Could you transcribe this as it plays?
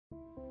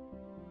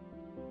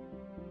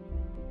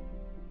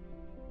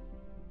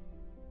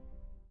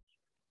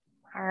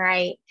All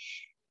right.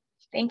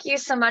 Thank you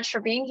so much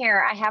for being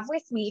here. I have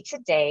with me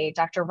today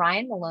Dr.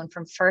 Ryan Malone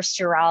from First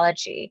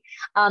Urology.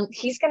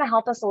 He's going to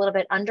help us a little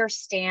bit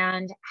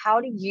understand how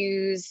to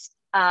use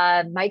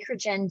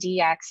Microgen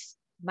DX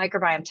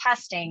microbiome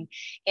testing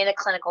in a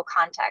clinical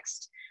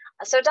context.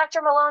 So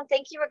Dr. Malone,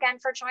 thank you again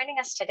for joining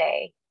us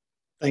today.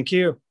 Thank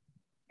you.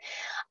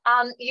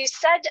 You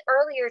said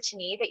earlier to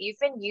me that you've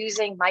been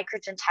using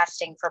microgen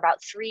testing for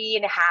about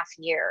 3.5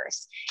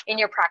 years in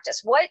your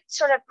practice. What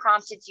sort of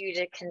prompted you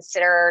to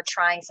consider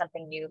trying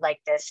something new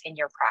like this in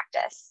your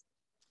practice?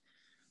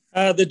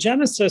 The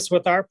genesis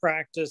with our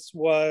practice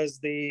was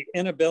the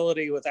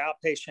inability with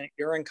outpatient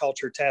urine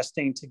culture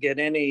testing to get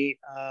any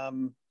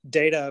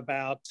data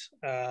about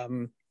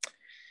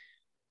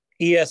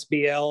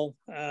ESBL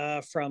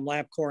from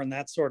LabCorp and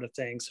that sort of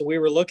thing. So we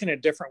were looking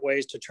at different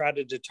ways to try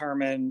to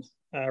determine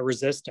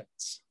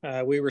resistance.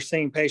 We were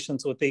seeing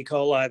patients with E.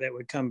 coli that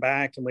would come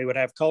back and we would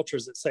have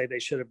cultures that say they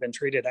should have been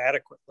treated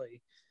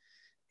adequately.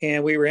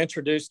 And we were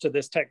introduced to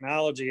this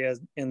technology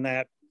in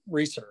that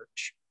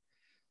research.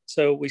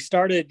 So we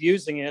started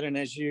using it. And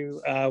as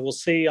you will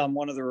see on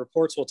one of the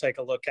reports we'll take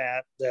a look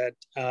at, that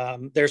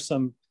there's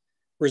some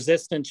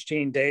resistance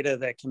gene data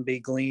that can be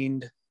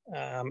gleaned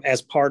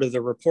as part of the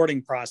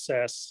reporting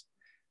process.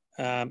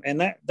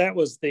 And that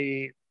was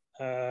the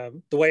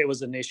way it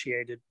was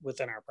initiated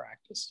within our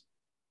practice.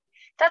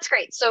 That's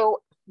great.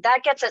 So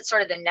that gets at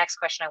sort of the next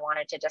question I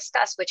wanted to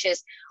discuss, which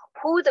is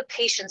who the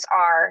patients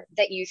are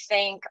that you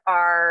think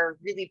are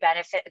really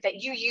that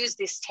you use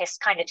this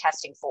kind of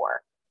testing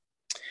for.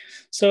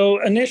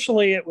 So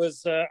initially it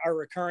was our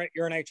recurrent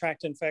urinary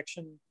tract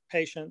infection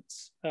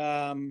patients.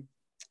 And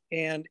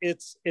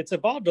it's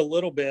evolved a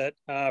little bit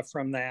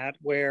from that,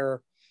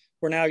 where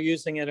we're now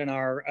using it in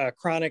our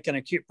chronic and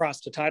acute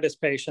prostatitis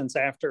patients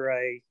after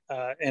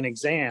an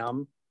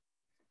exam.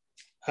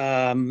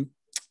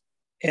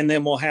 And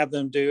then we'll have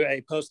them do a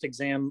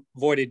post-exam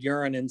voided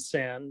urine and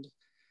send.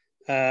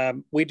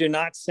 We do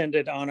not send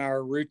it on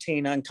our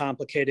routine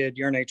uncomplicated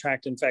urinary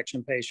tract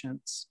infection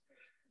patients.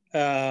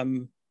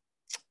 The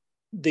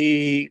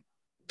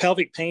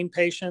pelvic pain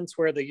patients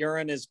where the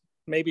urine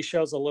maybe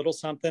shows a little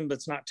something, but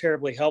it's not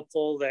terribly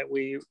helpful, that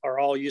we are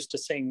all used to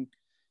seeing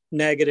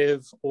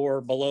negative or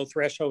below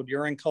threshold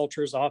urine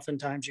cultures.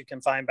 Oftentimes you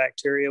can find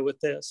bacteria with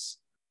this.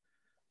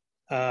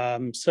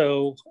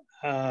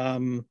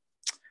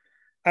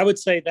 I would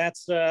say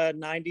that's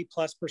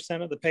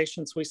 90+% of the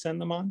patients we send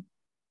them on.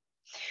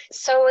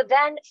 So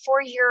then for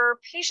your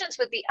patients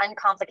with the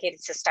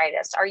uncomplicated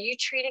cystitis, are you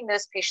treating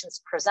those patients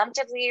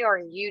presumptively, or are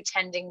you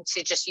tending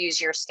to just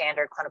use your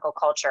standard clinical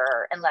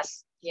culture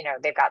unless,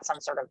 they've got some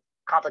sort of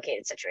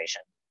complicated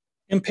situation?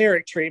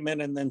 Empiric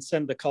treatment and then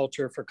send the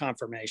culture for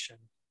confirmation.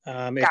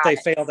 If they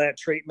fail that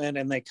treatment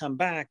and they come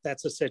back,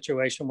 that's a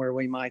situation where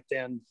we might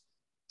then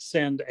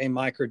send a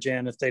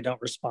microgen if they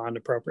don't respond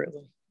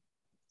appropriately.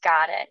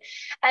 Got it.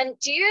 And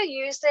do you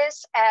use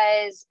this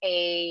as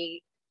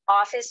a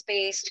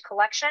office-based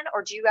collection,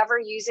 or do you ever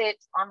use it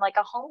on like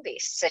a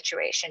home-based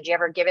situation? Do you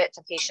ever give it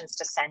to patients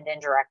to send in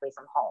directly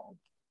from home?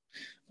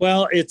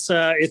 Well, it's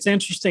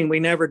interesting. We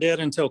never did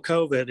until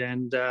COVID.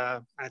 And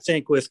I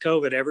think with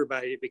COVID,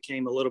 everybody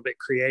became a little bit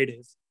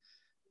creative.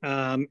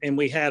 And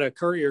we had a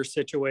courier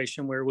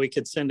situation where we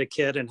could send a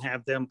kit and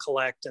have them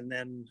collect and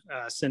then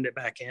send it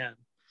back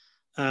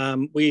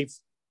in.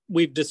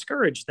 We've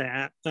discouraged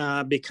that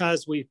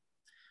because we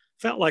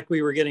felt like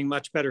we were getting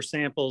much better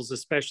samples,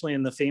 especially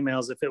in the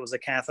females, if it was a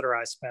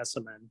catheterized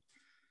specimen,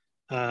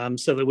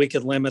 so that we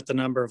could limit the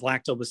number of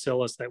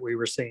lactobacillus that we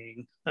were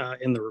seeing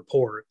in the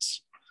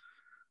reports.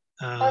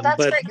 That's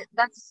great.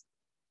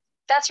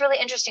 That's really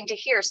interesting to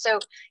hear. So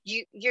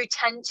you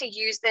tend to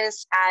use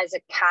this as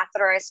a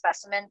catheterized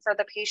specimen for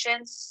the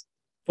patients?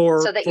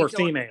 For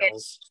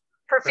females.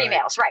 For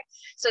females, right.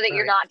 So that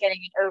you're not getting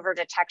an over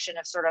detection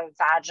of sort of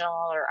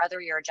vaginal or other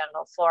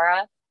urogenital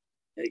flora.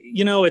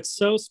 It's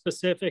so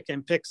specific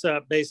and picks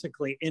up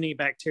basically any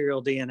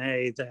bacterial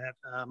DNA that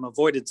a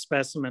voided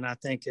specimen, I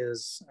think,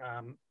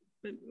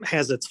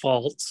 has its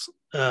faults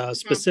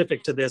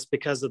specific to this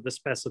because of the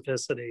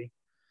specificity.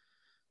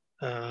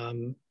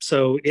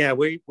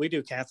 We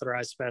do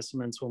catheterized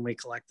specimens when we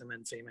collect them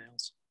in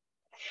females.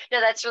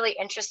 No, that's really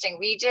interesting.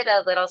 We did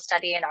a little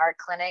study in our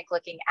clinic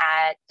looking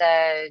at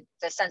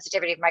the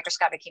sensitivity of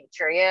microscopic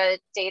hematuria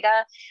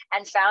data,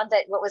 and found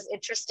that what was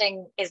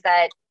interesting is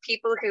that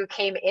people who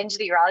came into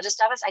the urologist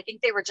office, I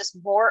think they were just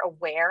more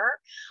aware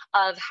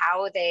of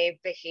how they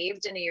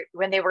behaved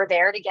when they were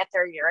there to get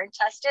their urine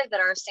tested,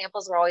 that our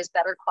samples were always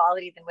better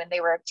quality than when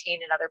they were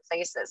obtained in other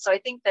places. So I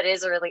think that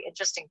is a really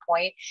interesting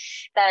point,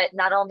 that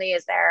not only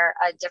is there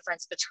a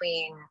difference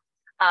between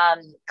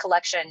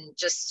collection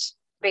just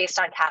based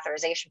on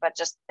catheterization, but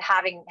just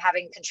having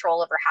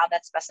control over how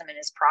that specimen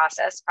is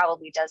processed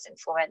probably does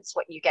influence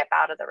what you get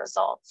out of the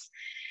results.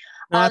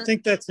 No, I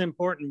think that's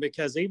important,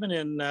 because even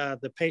in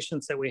the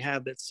patients that we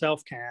have that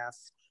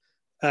self-cath,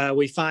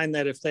 we find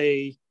that if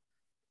they,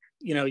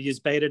 use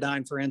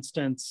betadine, for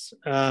instance,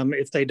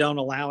 if they don't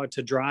allow it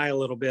to dry a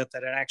little bit,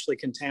 that it actually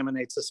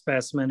contaminates the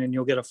specimen and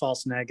you'll get a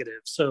false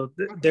negative. So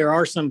there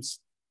are some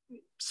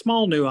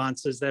small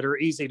nuances that are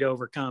easy to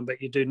overcome,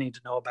 but you do need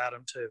to know about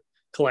them to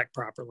collect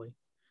properly.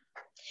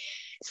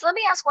 So let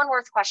me ask one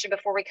more question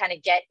before we kind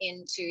of get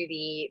into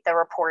the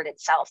report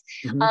itself.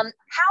 Mm-hmm.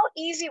 How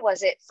easy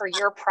was it for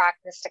your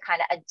practice to kind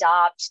of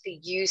adopt the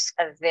use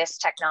of this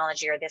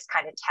technology or this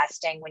kind of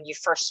testing when you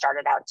first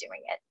started out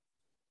doing it?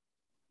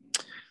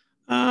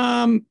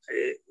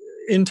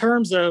 In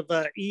terms of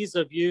ease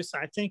of use,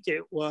 I think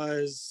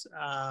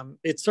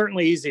it's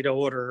certainly easy to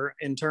order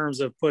in terms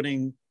of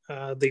putting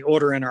the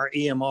order in our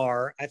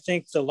EMR. I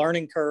think the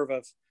learning curve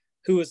of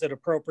who is it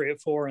appropriate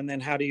for, and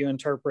then how do you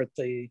interpret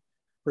the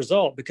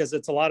result, because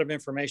it's a lot of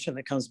information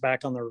that comes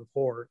back on the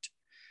report.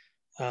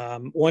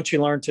 Once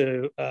you learn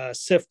to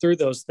sift through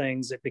those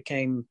things, it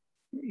became,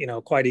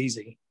 quite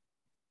easy.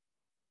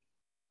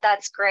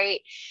 That's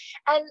great.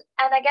 And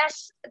I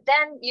guess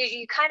then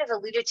you kind of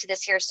alluded to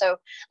this here. So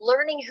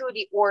learning who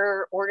to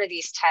order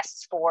these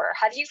tests for,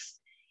 I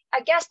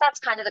guess that's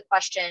kind of the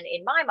question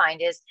in my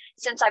mind is,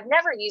 since I've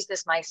never used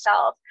this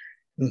myself,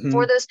 mm-hmm.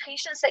 for those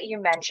patients that you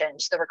mentioned,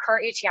 the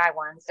recurrent UTI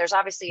ones, there's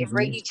obviously a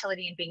great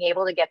utility in being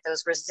able to get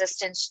those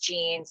resistance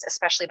genes,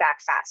 especially back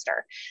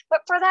faster.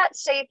 But for that,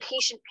 say,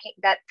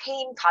 that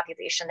pain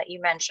population that you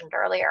mentioned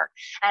earlier,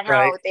 and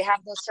how they have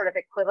those sort of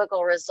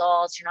equivocal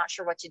results, you're not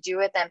sure what to do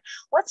with them.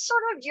 What's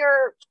sort of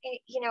your,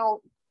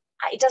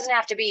 it doesn't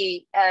have to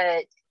be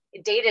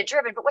data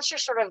driven, but what's your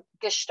sort of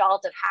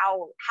gestalt of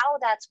how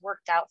that's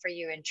worked out for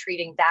you in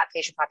treating that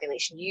patient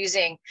population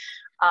using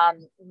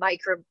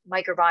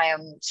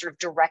microbiome sort of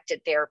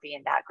directed therapy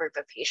in that group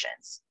of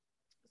patients?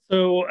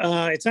 So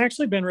it's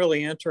actually been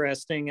really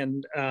interesting,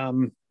 and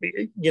in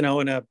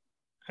a,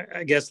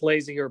 I guess,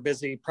 lazy or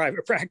busy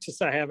private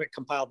practice, I haven't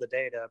compiled the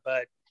data,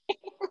 but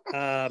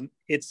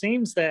it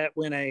seems that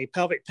when a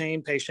pelvic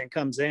pain patient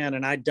comes in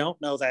and I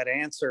don't know that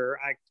answer,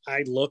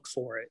 I look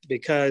for it,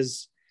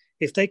 because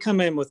if they come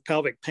in with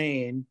pelvic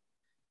pain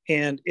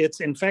and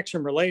it's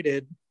infection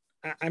related,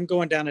 I'm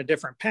going down a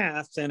different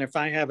path than if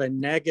I have a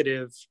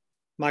negative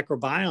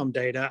microbiome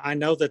data. I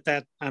know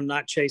that I'm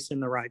not chasing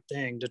the right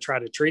thing to try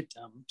to treat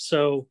them.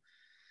 So,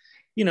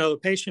 a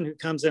patient who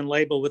comes in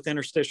labeled with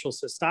interstitial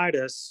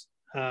cystitis,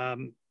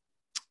 they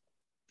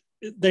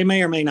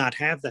may or may not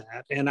have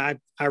that. And I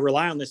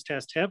rely on this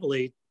test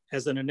heavily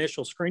as an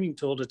initial screening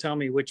tool to tell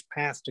me which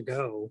path to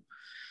go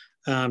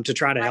to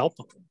try to help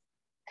them.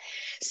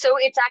 So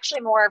it's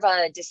actually more of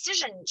a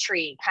decision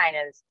tree kind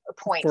of a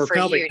point for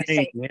you to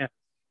say,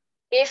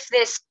 if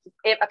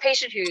a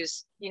patient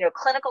who's,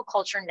 clinical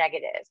culture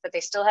negative, but they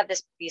still have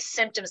these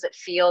symptoms that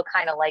feel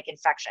kind of like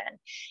infection,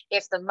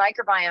 if the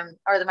microbiome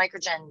or the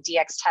microgen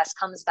DX test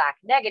comes back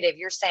negative,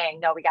 you're saying,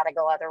 no, we got to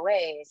go other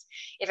ways.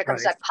 If it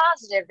comes back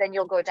positive, then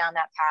you'll go down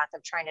that path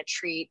of trying to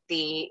treat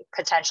the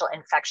potential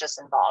infectious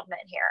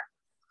involvement here.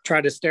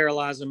 Try to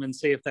sterilize them and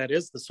see if that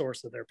is the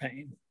source of their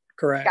pain.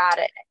 Correct. Got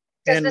it.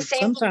 Does the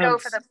same go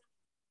for the...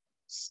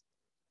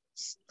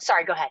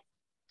 Sorry, go ahead.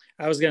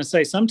 I was going to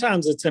say,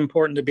 sometimes it's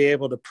important to be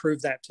able to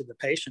prove that to the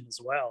patient as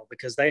well,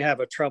 because they have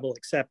a trouble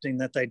accepting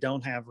that they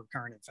don't have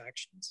recurrent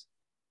infections.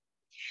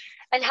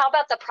 And how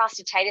about the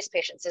prostatitis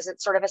patients? Is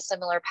it sort of a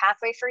similar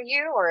pathway for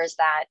you, or is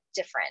that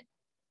different?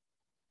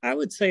 I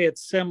would say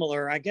it's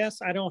similar. I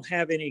guess I don't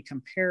have any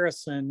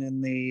comparison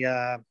in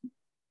the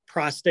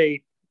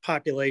prostate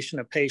population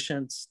of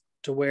patients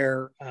to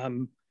where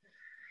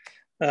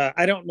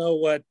I don't know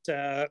what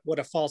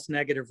a false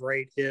negative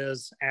rate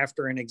is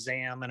after an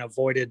exam and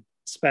avoided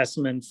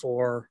specimen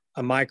for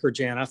a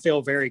microgen. I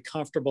feel very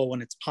comfortable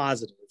when it's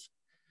positive.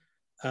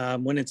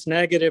 When it's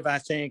negative, I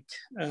think,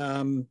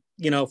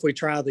 if we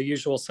try the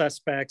usual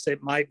suspects,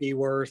 it might be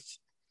worth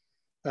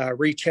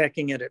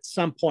rechecking it at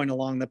some point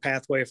along the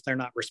pathway if they're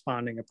not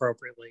responding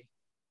appropriately.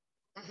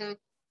 Mm-hmm.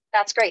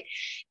 That's great.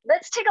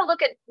 Let's take a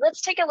look at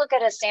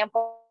a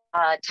sample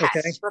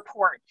test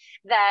report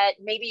that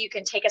maybe you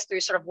can take us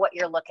through sort of what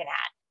you're looking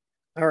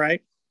at. All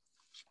right.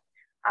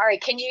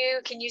 Can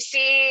you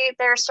see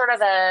there's sort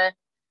of a...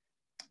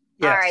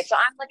 Yes. All right, so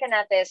I'm looking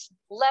at this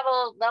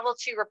level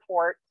 2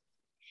 report,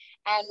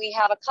 and we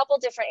have a couple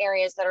different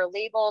areas that are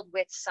labeled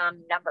with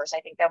some numbers.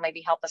 I think that'll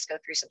maybe help us go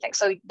through some things.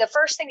 So the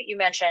first thing that you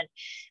mentioned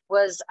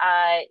was,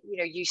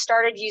 you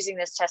started using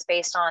this test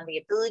based on the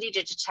ability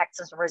to detect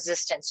some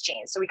resistance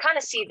genes. So we kind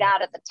of see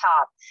that at the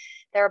top.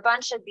 There are a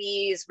bunch of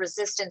these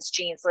resistance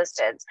genes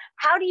listed.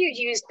 How do you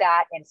use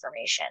that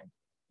information?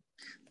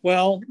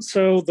 Well,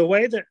 so the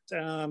way that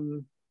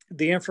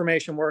the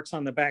information works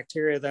on the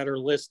bacteria that are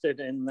listed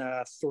in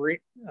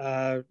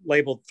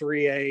labeled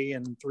 3A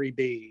and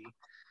 3B,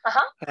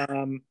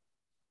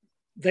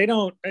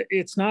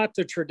 it's not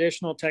the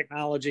traditional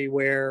technology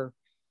where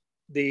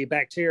the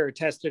bacteria are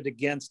tested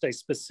against a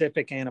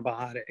specific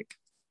antibiotic.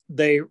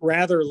 They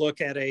rather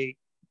look at a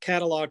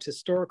cataloged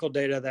historical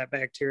data of that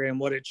bacteria and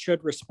what it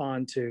should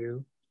respond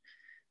to.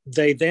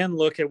 They then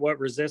look at what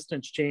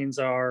resistance genes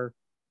are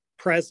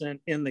present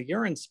in the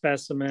urine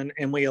specimen,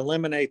 and we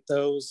eliminate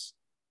those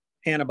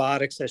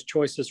antibiotics as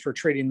choices for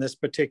treating this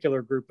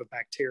particular group of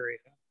bacteria.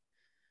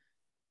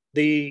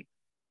 The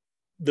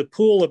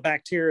pool of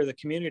bacteria, the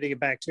community of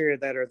bacteria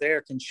that are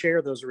there can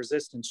share those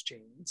resistance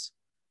genes.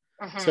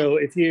 So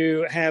if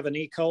you have an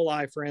E.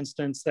 coli, for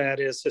instance, that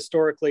is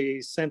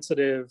historically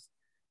sensitive,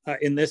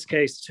 in this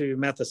case to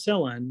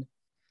methicillin,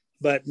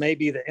 but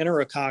maybe the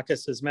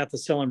enterococcus is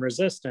methicillin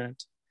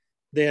resistant,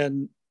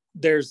 then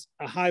there's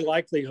a high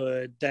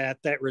likelihood that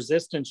that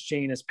resistance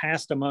gene is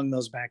passed among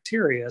those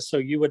bacteria. So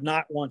you would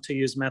not want to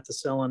use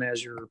methicillin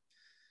as your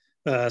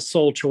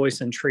sole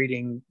choice in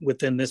treating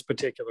within this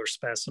particular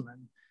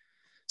specimen.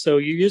 So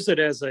you use it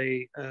as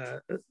a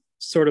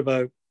sort of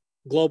a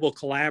global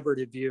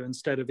collaborative view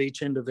instead of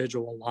each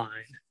individual line.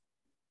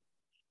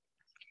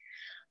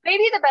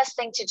 Maybe the best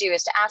thing to do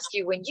is to ask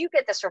you, when you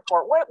get this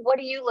report, what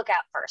do you look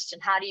at first,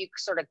 and how do you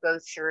sort of go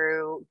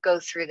through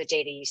the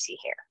data you see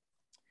here?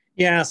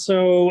 Yeah,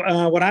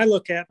 so what I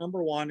look at,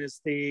 number one,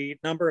 is the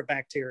number of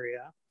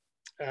bacteria.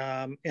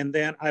 And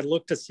then I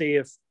look to see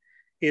if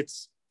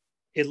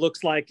it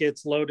looks like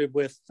it's loaded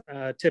with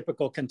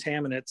typical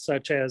contaminants,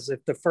 such as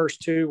if the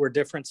first two were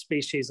different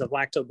species of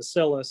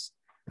lactobacillus,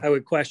 I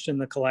would question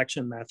the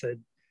collection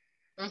method.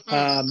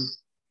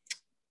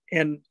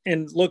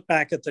 And look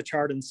back at the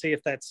chart and see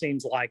if that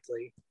seems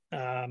likely.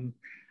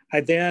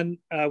 I then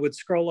would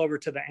scroll over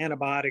to the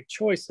antibiotic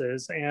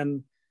choices.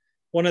 And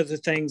one of the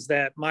things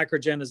that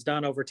Microgen has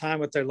done over time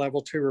with their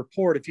level 2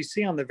 report, if you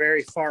see on the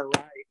very far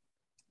right,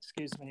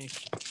 excuse me,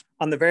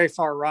 on the very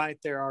far right,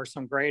 there are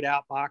some grayed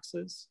out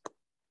boxes.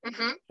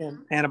 And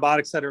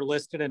antibiotics that are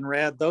listed in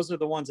red, those are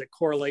the ones that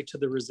correlate to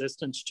the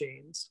resistance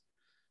genes.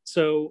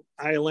 So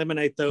I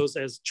eliminate those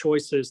as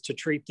choices to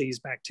treat these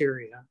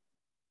bacteria.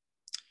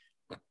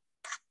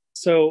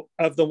 So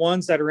of the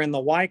ones that are in the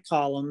white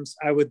columns,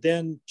 I would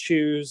then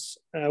choose,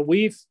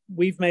 we've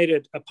made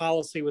it a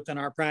policy within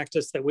our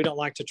practice that we don't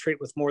like to treat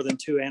with more than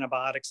 2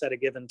 antibiotics at a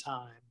given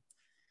time.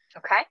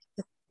 Okay.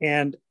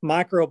 And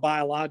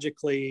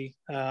microbiologically,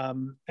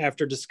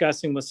 after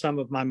discussing with some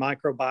of my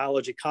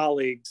microbiology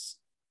colleagues,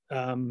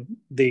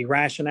 the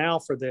rationale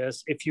for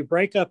this, if you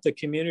break up the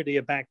community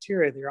of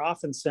bacteria, they're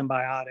often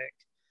symbiotic.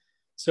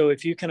 So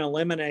if you can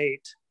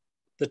eliminate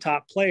the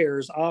top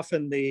players,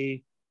 often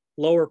the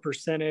lower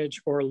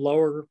percentage or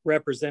lower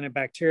represented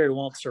bacteria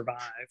won't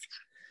survive.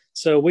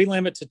 So we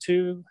limit to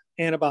 2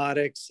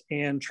 antibiotics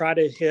and try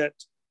to hit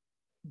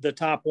the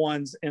top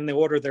ones in the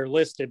order they're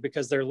listed,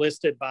 because they're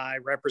listed by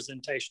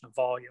representation of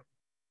volume.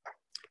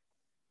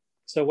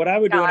 So what I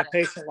would do in a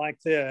patient like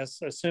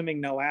this,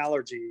 assuming no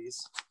allergies,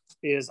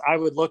 is I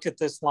would look at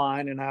this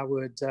line and I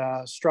would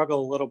struggle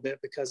a little bit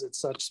because it's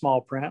such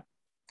small print.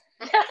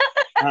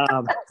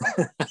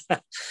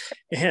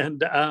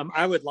 And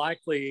I would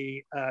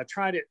likely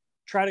try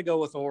to go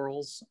with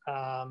orals.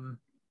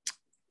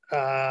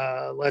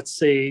 Let's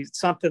see,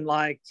 something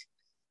like,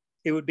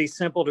 it would be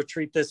simple to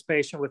treat this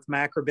patient with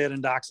macrobid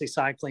and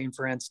doxycycline,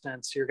 for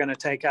instance. You're going to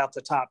take out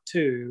the top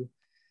 2.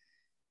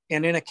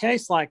 And in a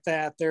case like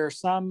that, there's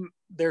some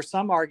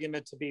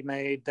argument to be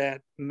made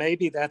that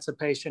maybe that's a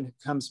patient who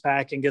comes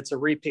back and gets a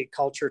repeat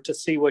culture to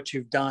see what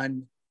you've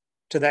done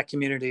to that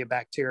community of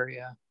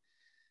bacteria.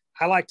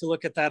 I like to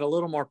look at that a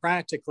little more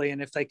practically.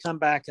 And if they come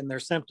back and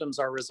their symptoms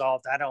are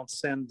resolved, I don't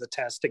send the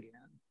test again.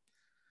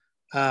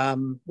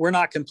 We're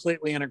not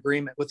completely in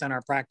agreement within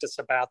our practice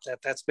about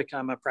that. That's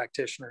become a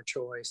practitioner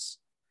choice.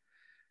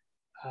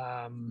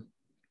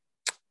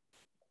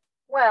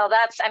 Well,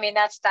 that's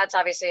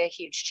obviously a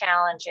huge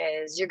challenge.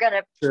 Is you're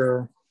going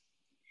to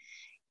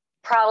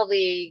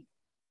probably,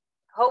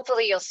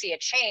 hopefully you'll see a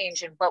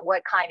change, but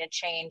what kind of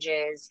change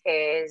is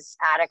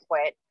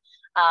adequate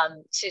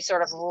to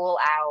sort of rule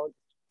out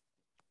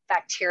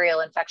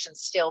bacterial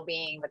infections still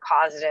being the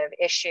causative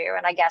issue.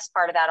 And I guess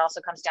part of that also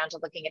comes down to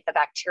looking at the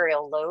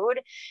bacterial load.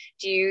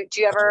 Do you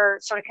ever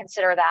sort of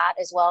consider that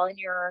as well in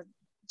your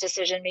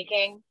decision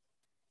making?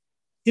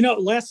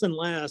 Less and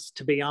less,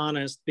 to be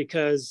honest,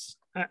 because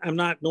I'm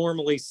not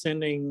normally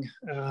sending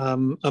a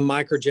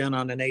microgen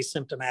on an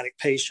asymptomatic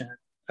patient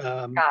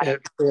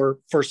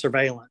for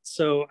surveillance.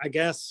 So I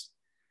guess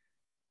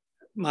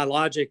my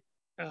logic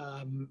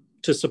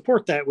to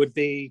support that would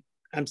be,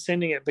 I'm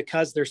sending it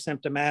because they're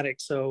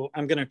symptomatic. So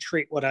I'm going to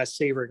treat what I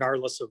see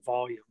regardless of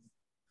volume,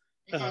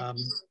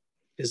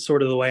 is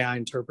sort of the way I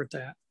interpret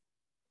that.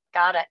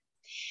 Got it.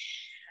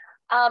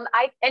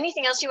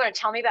 Anything else you want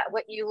to tell me about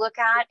what you look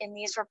at in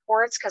these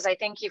reports? Because I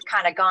think you've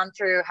kind of gone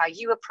through how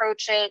you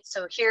approach it.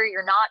 So here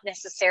you're not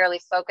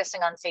necessarily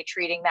focusing on, say,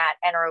 treating that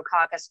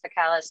Enterococcus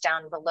faecalis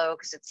down below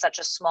because it's such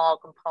a small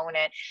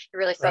component.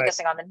 You're really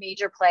focusing on the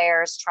major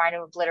players, trying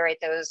to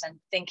obliterate those and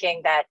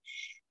thinking that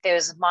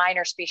those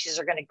minor species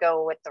are going to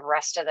go with the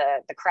rest of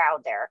the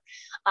crowd there.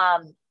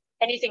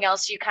 Anything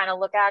else you kind of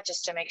look at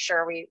just to make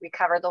sure we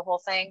cover the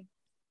whole thing?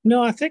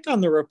 No, I think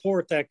on the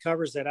report that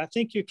covers it. I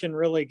think you can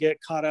really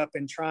get caught up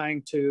in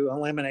trying to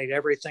eliminate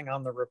everything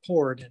on the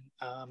report.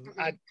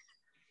 And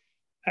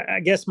I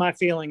guess my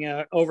feeling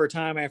over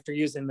time after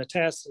using the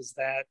test is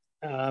that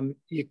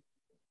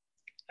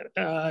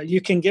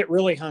you can get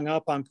really hung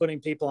up on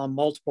putting people on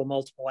multiple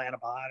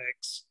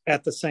antibiotics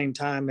at the same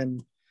time.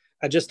 And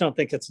I just don't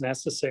think it's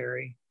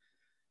necessary.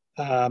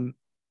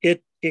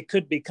 it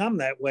could become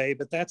that way,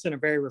 but that's in a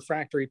very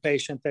refractory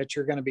patient that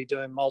you're going to be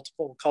doing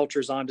multiple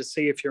cultures on to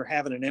see if you're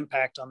having an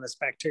impact on this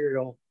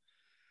bacterial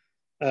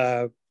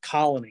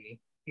colony,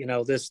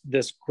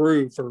 this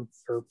group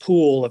or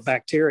pool of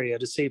bacteria,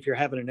 to see if you're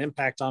having an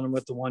impact on them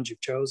with the ones you've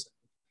chosen.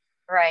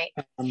 Right.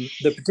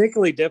 The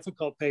particularly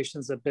difficult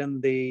patients have been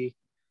the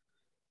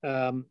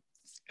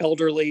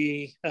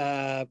elderly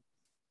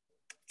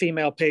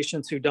female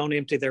patients who don't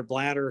empty their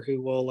bladder,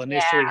 who will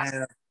initially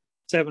have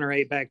 7 or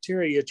 8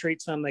 bacteria. You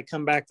treat some, they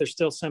come back, they're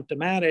still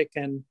symptomatic.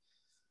 And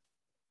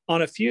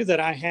on a few that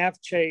I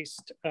have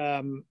chased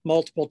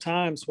multiple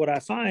times, what I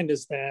find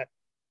is that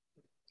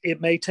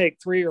it may take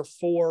 3 or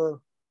 4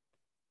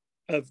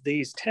 of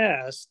these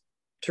tests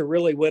to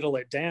really whittle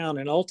it down.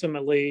 And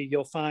ultimately,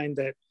 you'll find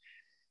that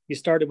you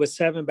started with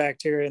 7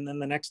 bacteria, and then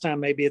the next time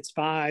maybe it's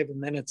 5,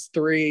 and then it's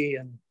 3.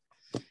 And,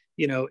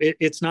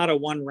 it's not a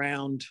one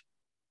round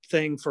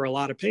thing for a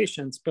lot of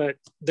patients, but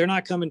they're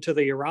not coming to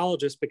the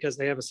urologist because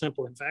they have a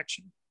simple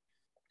infection.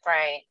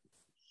 Right.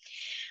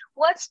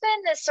 What's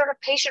been the sort of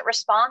patient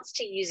response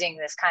to using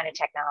this kind of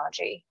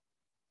technology?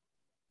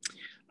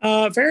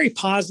 Very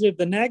positive.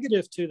 The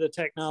negative to the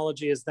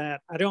technology is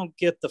that I don't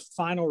get the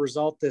final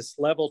result, this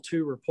level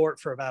 2 report,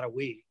 for about a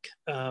week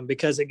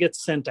because it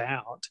gets sent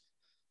out.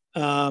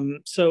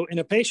 So in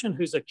a patient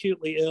who's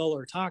acutely ill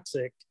or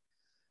toxic,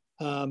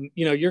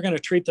 you're going to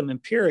treat them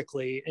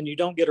empirically, and you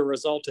don't get a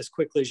result as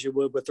quickly as you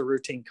would with a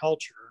routine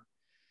culture.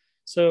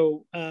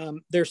 So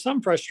there's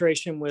some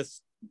frustration with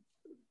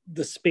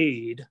the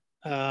speed,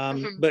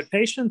 but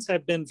patients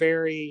have been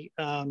very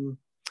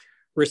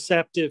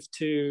receptive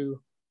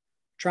to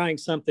trying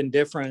something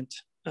different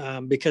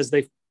because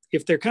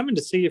if they're coming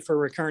to see you for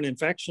recurrent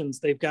infections,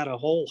 they've got a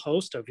whole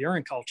host of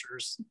urine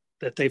cultures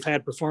that they've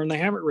had performed. They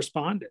haven't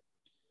responded.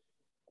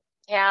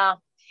 Yeah.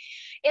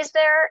 Is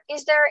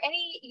there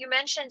any, you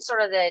mentioned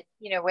sort of that,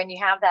 when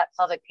you have that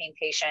pelvic pain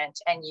patient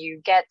and you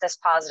get this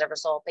positive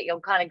result, that you'll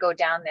kind of go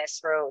down this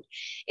road.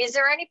 Is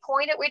there any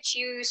point at which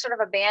you sort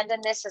of abandon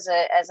this as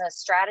a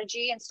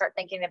strategy and start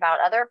thinking about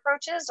other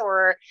approaches,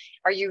 or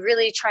are you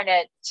really trying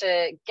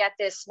to get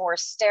this more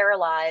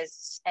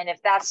sterilized? And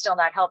if that's still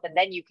not helping,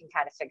 then you can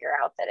kind of figure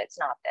out that it's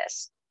not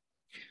this.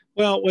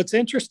 Well, what's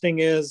interesting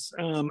is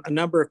a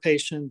number of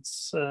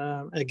patients,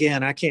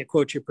 again, I can't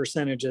quote you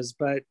percentages,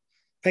 but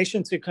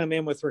patients who come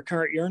in with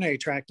recurrent urinary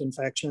tract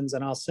infections,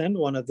 and I'll send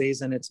one of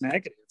these and it's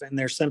negative and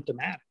they're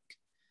symptomatic.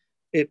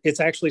 It's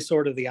actually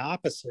sort of the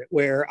opposite,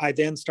 where I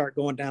then start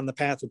going down the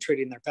path of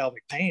treating their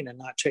pelvic pain and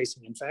not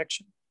chasing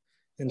infection,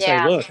 and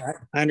say, look,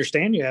 I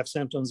understand you have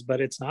symptoms, but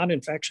it's not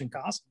infection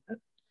causing it.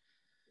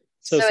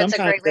 So it's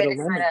sometimes a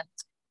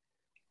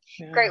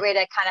great way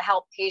to kind of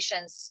help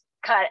patients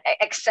kind of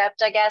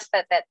accept, I guess,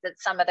 that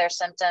some of their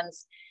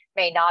symptoms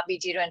may not be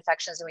due to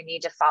infections, and we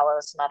need to follow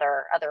some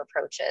other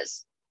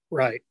approaches.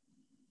 Right.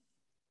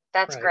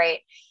 That's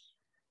great.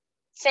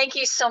 Thank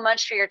you so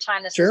much for your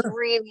time. This is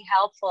really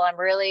helpful. I've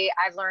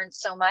learned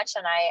so much,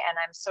 and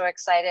I'm so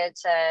excited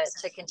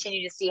to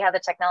continue to see how the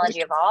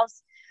technology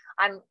evolves.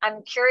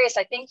 I'm curious.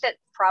 I think that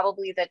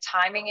probably the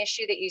timing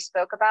issue that you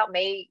spoke about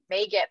may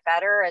get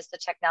better as the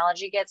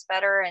technology gets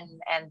better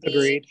and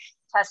the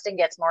testing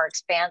gets more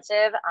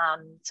expansive.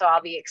 So I'll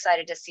be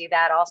excited to see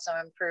that also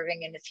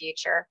improving in the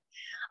future.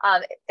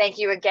 Thank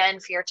you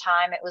again for your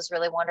time. It was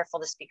really wonderful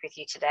to speak with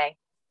you today.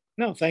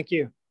 No, thank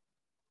you.